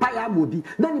wabom paya mobi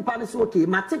na nipa no so okay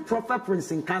matic prophet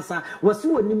Prince Nkansah was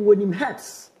wonim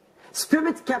herbs.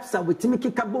 Spirit capsa with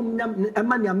Timiki Kabum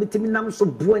Emania Mitiminam so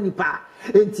buenipa.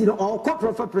 Entino or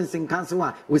prophet Prince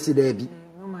Nkansah we see there be.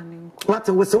 What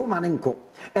was so manenko?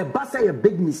 A bassa a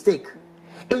big mistake.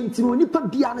 Entino nipa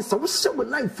biana so show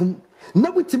life from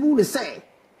never to say.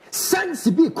 Sense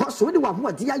be cause when you want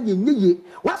what dear ye.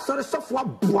 What sort of software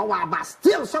but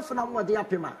still soften on what dear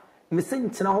pima. Missing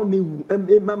to me,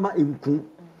 Mamma Imku.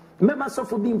 Member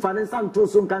suffer being financed and to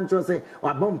some country say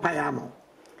or bompayamo.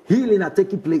 Healing at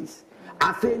taking place.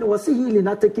 I feel no was healing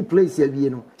at taking place here, you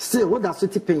know. Still, what that's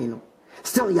what pain.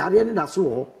 Still, Yarian that's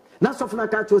all. Not so far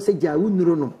catch say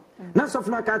Jawuno. Not so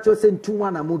far catch say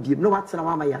 2-1 and Mobi. No, what's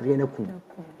our Yarian Kum.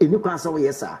 In Nkansah,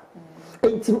 yes, sir.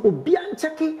 18 Obian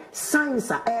Cheki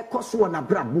science air cost one a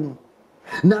brabum.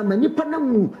 Now,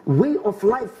 Manipanam way of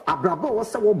life a brabo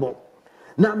was a wobble.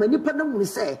 Now, Manipanam will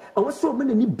say, I was so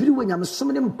many brewing, I'm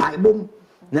summoning Bible.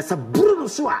 That's a brutal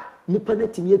soa.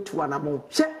 Nipaneti ye to an amount.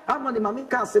 She, I'm on the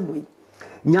Mamika Assembly.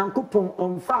 Nyankopon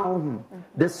on found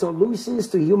the solutions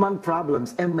to human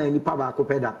problems and many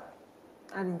pabakopeda.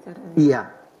 Yeah.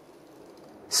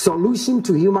 Solution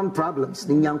to human problems.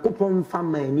 The Nyankopon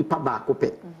found many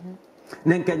pabakope.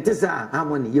 Nkansah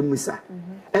harmony yemusa.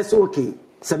 It's okay.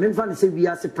 Some fan say we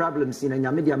have problems in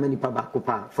a media many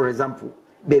pabakopa. For example,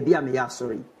 baby I'm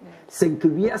sorry.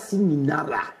 Senkuria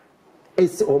sininara.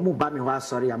 It's almost by me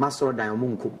sorry, I'm sorry that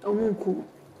Omunku.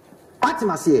 What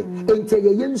must say? Enter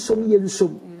yen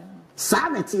sum.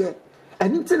 Sanity.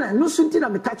 And internet no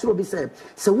suntina me catch will be said.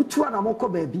 So which one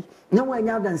I'm baby? No one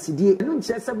dance dear. No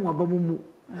chess and wabamu.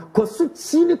 Cosut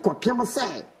sini copiama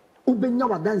say. Ubenya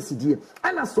wa dance dear.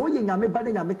 And I saw you me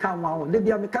badding a mecan one.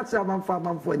 Maybe I'm a catcher man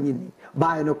for yin.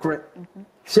 Buy no crack.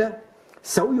 Sure.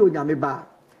 So you yame bar.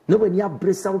 No one ya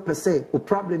bristle per se, or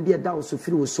problem be a down so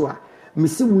few so.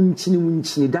 Missy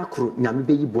winchini dacro, Yami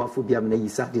baby boafobia na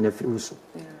yisa in a few so.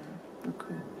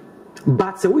 Okay.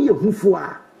 But so we who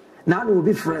for now will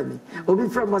be friend. Obi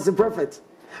friend was a prophet.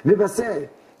 Maybe say,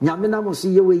 Yamina must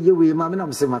see you, Mamma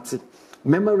Semati.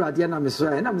 Member Radiana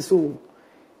Messiah, and I'm so.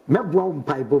 Mebwa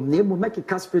pai bom name will make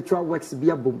a spiritual works be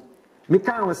a boom.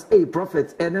 Mika was a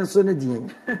prophet, and then so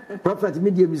Nadine. Prophet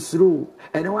medium is through,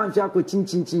 and one jaco chin,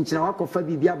 and I walk of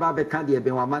Fabia Babe Candy,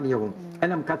 and one money home.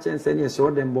 And I'm catching sending a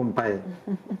sword and bomb pie.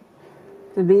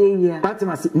 But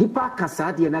must Nipa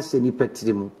Casadi and Ashe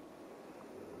Nipetrimu.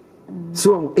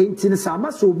 So, 18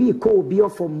 summer so be called beer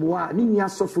from moi, Ninia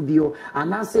Sophobio,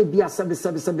 and I say beer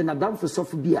 777 a down for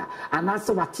Sophobia, and I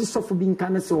saw what is Sophobin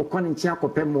Canis or Conin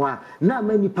Chiaco Pemoa, now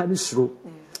many panisro.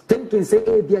 Thinking say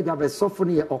a beer gabe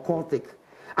sophony or cortic,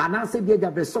 and I say beer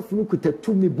gabe sophony could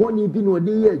to me bonny bino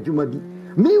near Jumabi.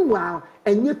 Meanwhile,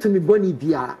 and yet to me bonny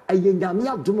beer, a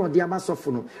yangamia dumo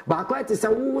diamasophono, but quite is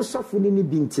a woo sophony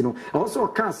bintino. Also, a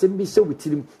can't be so with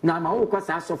him. Now, my own class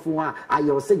as of one, I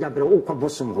will say Gabriel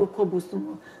Okobosom.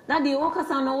 Now, the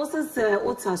Okasan also says,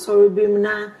 Ota, sorry,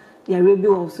 Bimna, the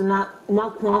Arabia also not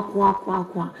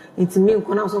Makwa, into me,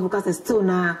 when I was of still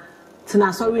now.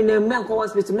 Tana sorry na men ko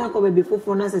hospital men ko be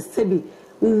before na say sebi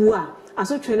uwa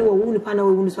aso training wo wuni pa na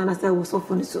wo wuni so na say wo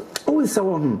sofo ni so o say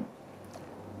wo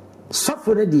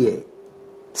sofo ne de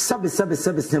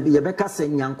sabe ye be ka say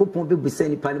Nyankopon be busa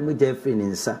ni pa ne mu je free ni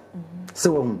nsa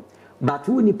so wo but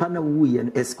wuni pa na wo ye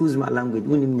excuse my language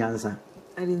wuni nyansa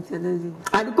I didn't tell you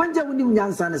I the kwanja wuni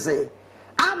nyansa na say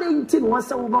abentin wo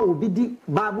say wo ba obi di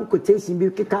Bible quotation bi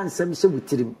keka nsem se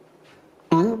wutirim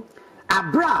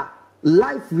abra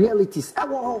life realities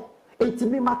ewo it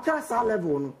me matter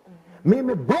level no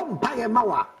me bomb paye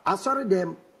mawa asori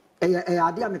dem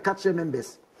ade am catch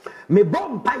members me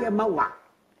bomb paye mawa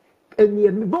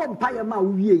eni me bomb paye ma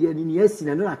wie ye ni asi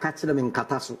na na catch them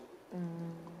nkata so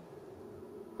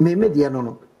me de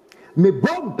no me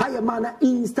bomb paye ma na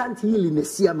instant healing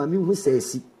esi ama me hu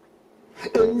sesi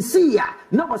ensi ya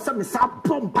na wasa me sa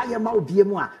bomb paye ma obie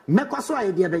mu a mekwaso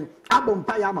aye de ben abomb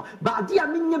paye ma ba de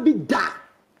amenya bi da.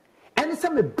 And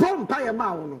some a bomb by a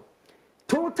mound.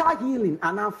 Total healing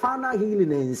and our final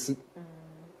healing and see.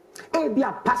 Be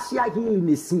a partial healing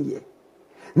is here.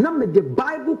 Number the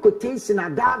Bible quotation a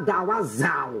da was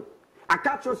zao. I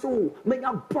catch us all, make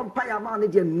a bomb by a man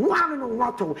again, one on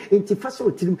water, into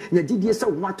Faso Tim, Yadidia so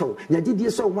water, Yadidia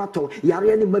so water,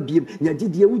 Yariani Mabim,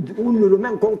 Yadidia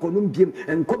Roman Conconum beam,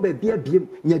 and Kobe beer beam,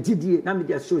 Yadidia,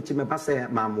 Namidia so to my Bassa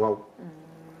Mamwell.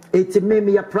 It made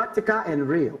me a practical and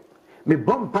real. me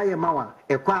bompa ye mawa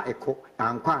ekwa eko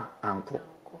ankwa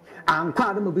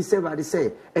no mo bi se Awurade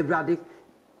say Awurade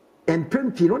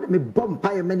emprempi no me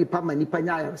bompa ye mani pa mani pa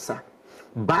nya yaresa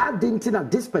ba dentina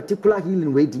this particular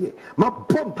healing way die ma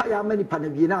bompa ye mani pa na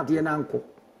bi na de na anko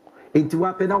enti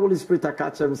wa pe na Holy Spirit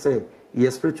catch him say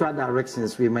your spiritual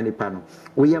directions we many pan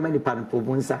we are many pan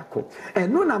pobunsa ko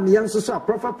and no na me nso so a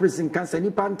prophet prison cancer ni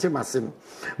pan temasem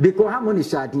because harmony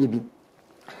shade bi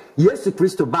Yesu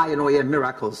Christo by no your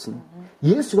miracles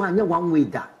Yesu anya one way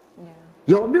da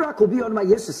your miracle be on my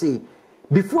Yesu say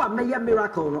before I may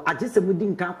miracle no I just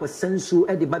mudin kan ko sensu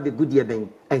e de ba be good ye ben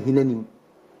ahinanim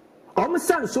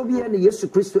san so be na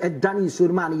Yesu Christo e dani so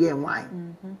ma na ye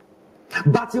wan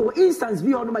but your instance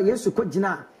be on my Yesu ko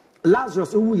gina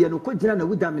Lazarus who ye no ko gina na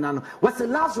wudamina no was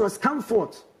Lazarus come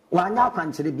forth wa anya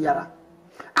kwanchere biara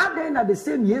and then at the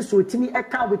same Yesu timi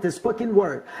eka with a spoken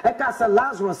word eka sa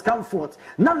Lazarus come forth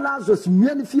na Lazarus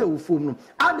miani fie ufum no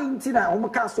and then na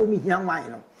omka so mi hian wine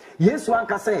no Yesu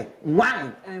anka say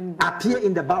wine appear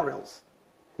in the barrels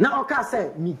na oka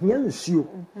say mi hian nsuo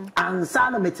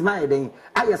ansa na metima eden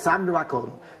ayesa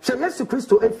miracle so Yesu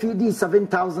Christo feed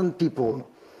 7,000 people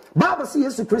Bible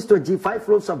says Jesus Christ gave 5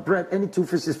 loaves of bread and 2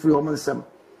 fishes for Efie Nsem.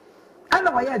 And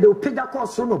now they will pay the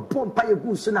cost so no bomb pay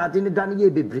goose na didn't done ye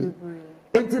bebre.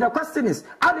 And the question is,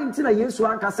 I didn't know Jesus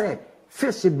wanka say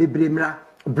fish bebre mra,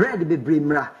 bread bebre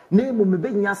mra, name me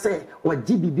benya say or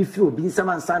GB be flu be some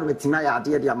and san with tinaya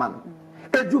dear man.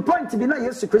 And you point to be na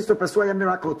Jesus Christ persuade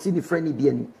miracle tini friendly be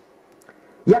any.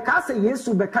 Yaka say Jesus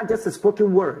be can't just a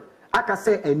spoken word. I can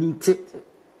say any tit.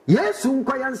 Yes,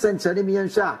 unkoyan sense me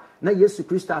answer. Na Yesu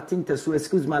Christo atinta so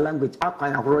excuse my language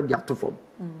akwan ahoro dia to form.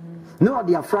 No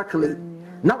dia frackly.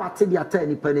 Na wate dia ta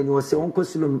ni panani wo se onko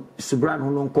sulum subran ho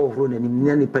no nko horo na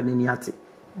ni panani ate.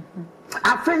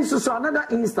 Afenso so another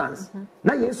instance.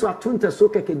 Na Yesu atunta so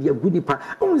keke dia gudipa.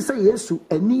 On say Yesu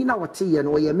ani na wate ye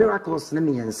no ye miracles na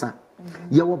me yensa.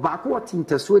 Ye wo ba ko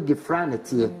atinta so di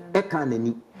franete e kan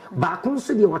nani. Ba ko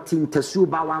so di watinta so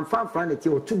ba wan fa franete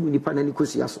o tugu ni panani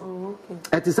kosia so.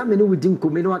 It is something we didn't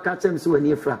come in or catch them so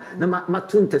near fra. No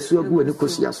matunta so go and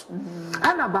cosias.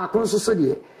 And about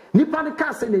consul, Nippon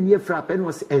castle and near frap and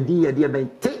was a dear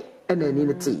tea and an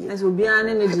in tea. As will be an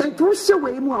energy. And to show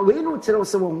way more, we no tell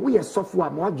us we are software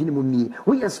marginal me,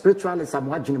 we are spiritualists and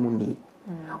marginal me.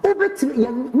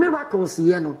 Obet miracles,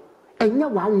 yeno, and no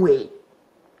one way.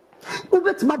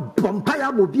 Obet my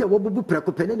bompire will be a wobu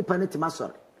precopen any planet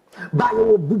master. By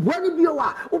your bubani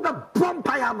bioa, over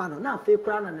bompire man, now fake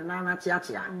crown and an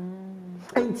chia.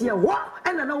 And here, what?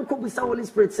 And an uncle with Holy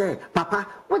Spirit say, Papa,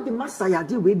 what the master ya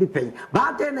do we be paying?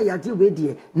 But then I do with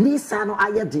ye, Nisano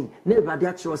ayadin, never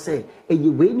that you say, and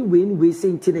you win, we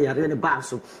sing to the arena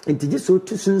basso, and to just so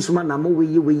too soon, man, I'm away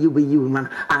you, man,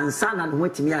 and son and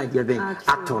what me I give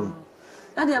at on.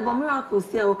 That the miracles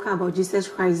still about Jesus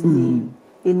Christ's name,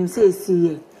 in him say,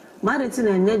 see. Martin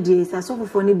and Neddy, I saw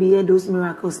for any be those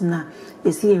miracles now.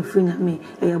 You see in front of me,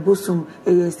 a bosom,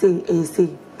 a say.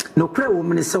 No prayer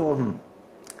woman is so home.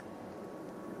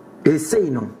 They say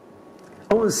no.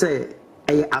 I won't say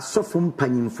a soft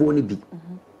pain for any be.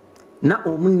 Now,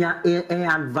 Omunya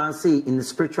advance in the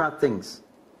spiritual things.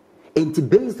 And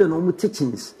based on all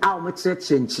teachings, our much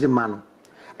church and Chirimano.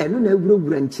 And no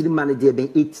never and Chirimano, dear, be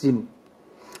 18.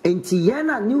 And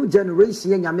Tiana new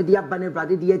generation, ya media banner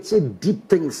brother, deep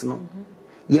things, no.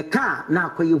 Ye can't now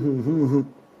call you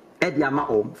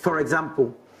Ediama. For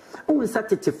example, who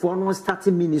started to form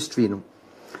starting ministry, no.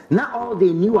 Now all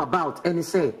they knew about and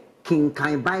say, King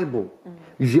Kind Bible,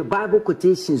 your Bible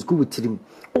quotations go with him.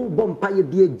 Oh, Bompire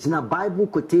be a Jina Bible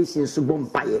quotations to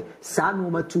Bompire,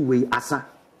 Sanoma 2 way asa.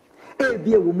 A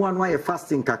be a woman why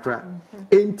fasting kakra.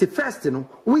 Ain't the first, no,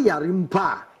 we are in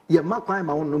pa, ye makwa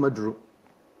my own number.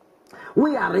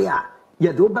 We are here,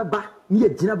 ye do baba, ye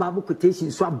Jina Bible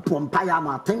quotations so Bompire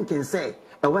ma think and say,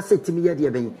 I was said to me yet,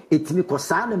 it me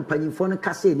cosan and panifon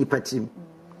casse ni patim.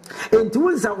 And to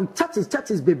us,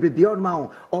 churches be beyond my own,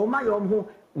 or my own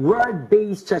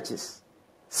word-based churches.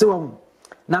 So,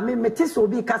 now me metis will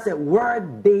be cast a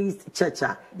word-based church.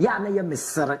 Ya na ya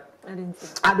misere.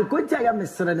 I the good ya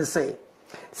misere and say.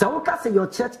 So cast your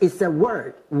church is a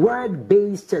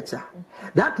word-based church.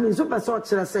 That means super sort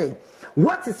should I say,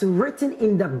 what is written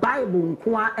in the Bible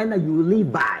and you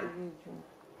live by.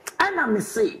 And I may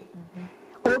say,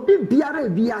 obi biara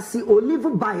biasi or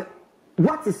live by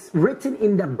what is written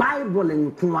in the Bible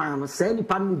in Quran, say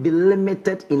anyone will be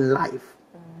limited in life.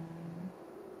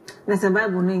 There's a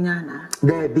Bible in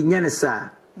there be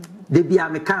Yanasa. They be a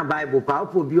American Bible,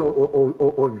 powerful view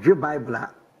or your Bible.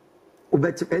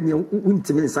 Obet any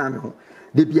intimate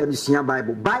they be a Mission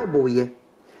Bible. Bible, ye.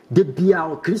 They be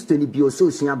our Christian be also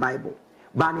Bible.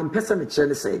 But in person,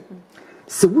 the say,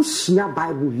 so we share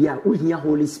Bible here, we hear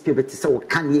Holy Spirit, so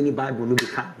can any Bible no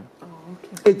become.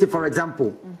 Okay. For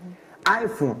example,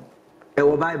 iPhone,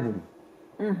 our Bible.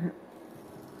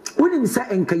 When you say,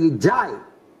 and can you jai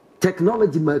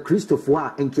technology, my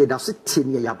Christopher, and can that's it,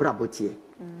 ya brabotie.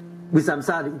 With some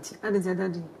sorry.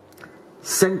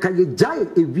 Senka ye jai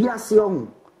a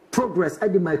viasion progress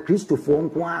at my Christopher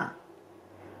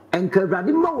and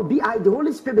Karadima will be the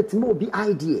Holy Spirit more be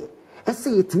idea. I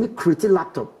say it me create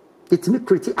laptop, it me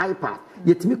create iPad,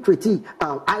 it me create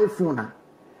iPhone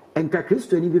and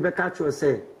Christo any be catcher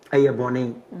say a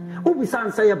bonnie. Oh, we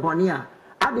sound say a bonnia.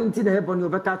 I didn't see the bonnie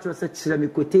of a catcher such a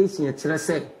quotation at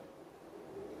say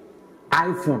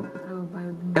iPhone.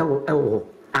 Oh,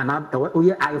 and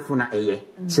iPhone a ye,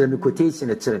 chilly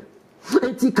quotation at children.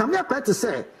 Eti come here to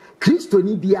say Christo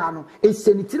ni biano e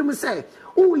senitirum say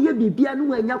oh ye bibia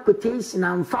no anya quotation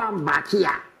and farm back here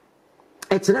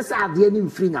e kire say ade ni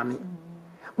mfiri nyame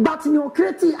but you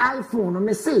create iPhone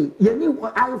me say ye ni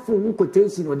iPhone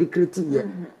quotation or the create ye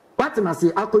what am I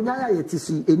say akonya ya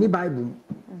yetisi eni Bible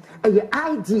e ye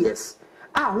ideas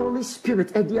a Holy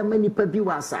Spirit e dia manipa bi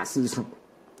wa asase so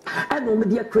and no me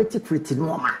dia create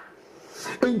no ma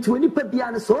enti onipa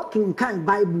bia no so kin kan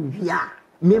Bible bia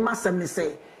me must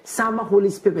say some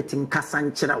Holy Spirit in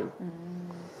Nkansah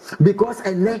because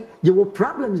and you will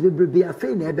problems with be a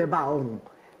fain ebe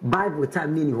Bible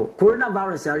time mini ho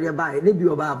coronavirus area by ne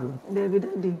bi Bible David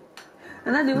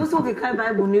and I was okay kind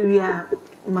Bible new year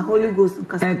my Holy Ghost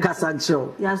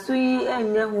Nkansah ya so yi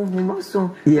enye honhom so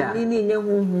yeah ni enye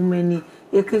honhom ani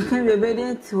ye kan we be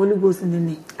that Holy Ghost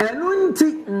ni eno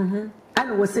nti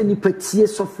and we say ni patie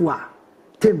sofo a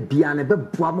tembia na be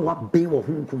boa ma wa ben wo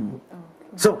honkum.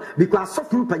 So, because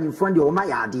soften penny friend your my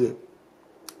idea.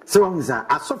 So,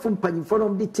 I soften penny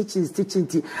from the teaching,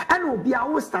 and will be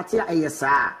our start here.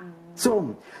 ASR.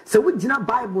 So we did not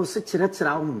Bible such a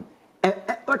round.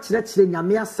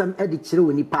 Yamia some edit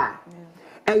in pa.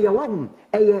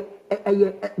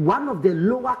 One of the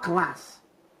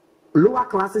lower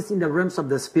classes in the realms of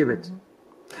the spirit.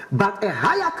 But a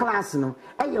higher class, no,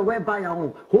 whereby our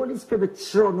own Holy Spirit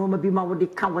sure no maybe ma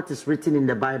would count what is written in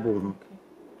the Bible.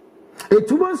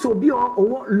 It wants to be a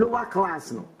lower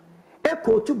class. No,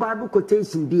 echo to Bible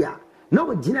quotation beer. No,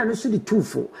 we didn't know the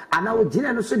two and now we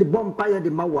didn't know the bonfire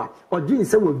the mawa or doing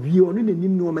so with you on in the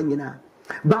new man.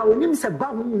 But when him said,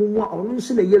 Babu or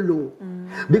a yellow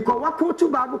because what quote to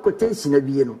Bible quotation of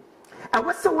you. And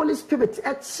what's the Holy Spirit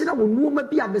at Shina will move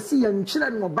be a Messiah and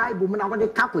children of Bible when I want a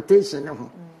quotation.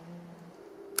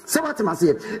 So what must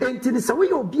say? And to the way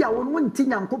you'll be our one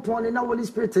thing and coupon and Holy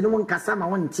Spirit and one Kasama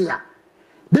one tear.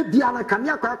 The Biana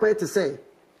Kamia quite to say,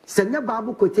 send your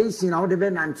Bible quotation out of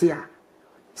Venantia.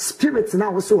 Spirits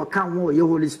now also account more your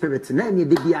Holy Spirit, and any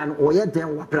the Bian or yet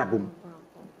then what problem.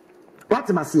 What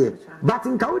must say? But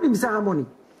in Kaudim ceremony,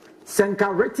 Senka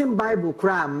written Bible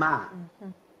cry ma.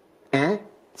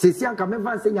 Says young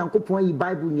Kamevan saying Uncle Point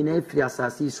Bible in Efie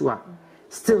Nsem.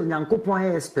 Still,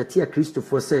 Yankopon expect here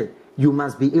Christopher say, you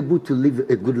must be able to live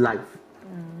a good life.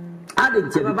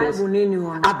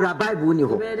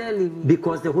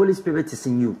 Because the Holy Spirit is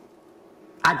in you.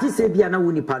 I just say be an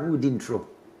awunipanu dintro.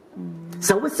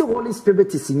 So what's the Holy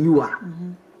Spirit is in you? Or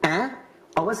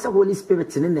what's the Holy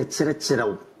Spirit in the church?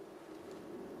 And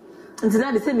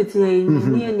that the same thing.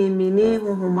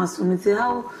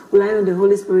 How will I know the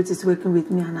Holy Spirit is working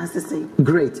with me? And as I say,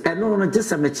 great. And no,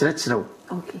 just a church now.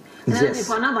 Okay. Yes.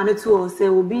 If I'm not to say,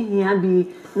 will be here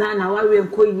be now. I will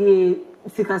call you.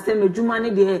 Sikase medjuma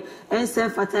ne de ense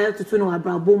fataya tutu no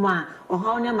abraboma o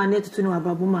ha onya mane tutu no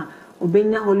abraboma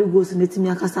obenya Holy Ghost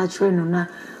netimi akasa kire no na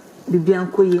bibia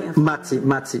nkoye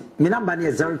mati me number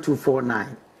ne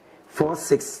 0249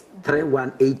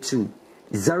 463182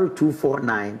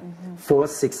 0249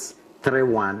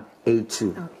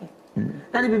 463182 okay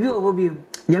na bibi o bi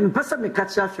nyame pesa me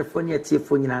catch ahwefo ne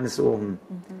atiefo nyina ne so ho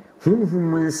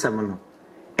nsam no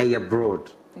eye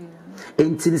broad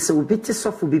Enti se obiti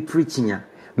sofo be preaching ya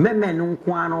meme no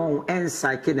nko ano en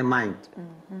psyche the mind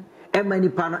many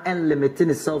pano and limiting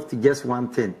itself to just one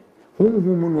thing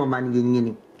hum no man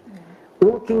yini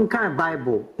walking kind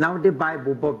Bible now the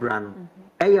Bible bobrano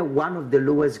one of the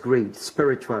lowest grade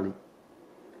spiritually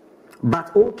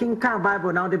but walking kind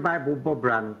Bible now the Bible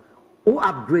bobrano who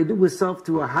upgrade yourself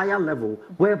to a higher level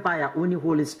whereby only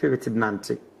Holy Spirit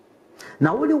nante.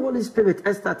 Now, when the Holy Spirit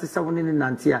started someone in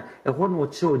Nantia, a one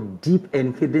will show deep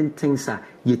and hidden things.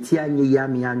 Yetia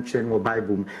yami anchen or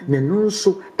Bible. No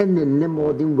so and the name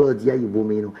modern world ya you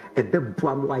woman, a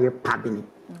bebuam wire pabini.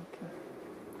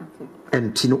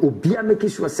 And Tino Obia make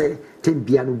sure say,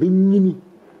 Tembiano be nini.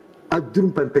 A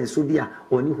drum pensubia,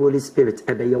 only Holy Spirit,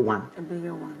 a bear one.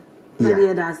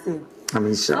 Yeah, that's it. I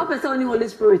mean, sure. No person only Holy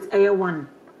Spirit, one.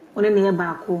 Only near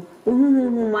Bako.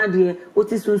 My dear,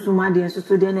 what is soon, my dear,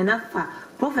 so then enough.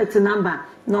 Prophet number,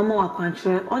 no more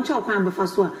country. On your crime before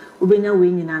so, Ubena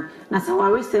winning. That's how I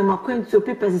receive my queen to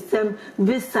people system.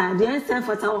 Visa, the answer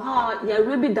for how ya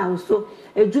ruby down so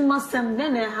a dreamer sem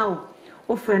then how.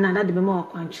 Oh, friend, and that be more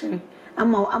country.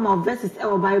 I'm our verses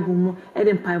our Bible,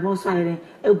 Eden Bible, so I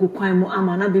a good crime, I'm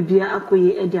on a bibia,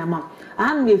 Akoye, Ediama.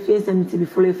 I am the face and to be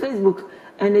fully Facebook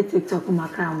and the TikTok, my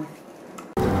crown.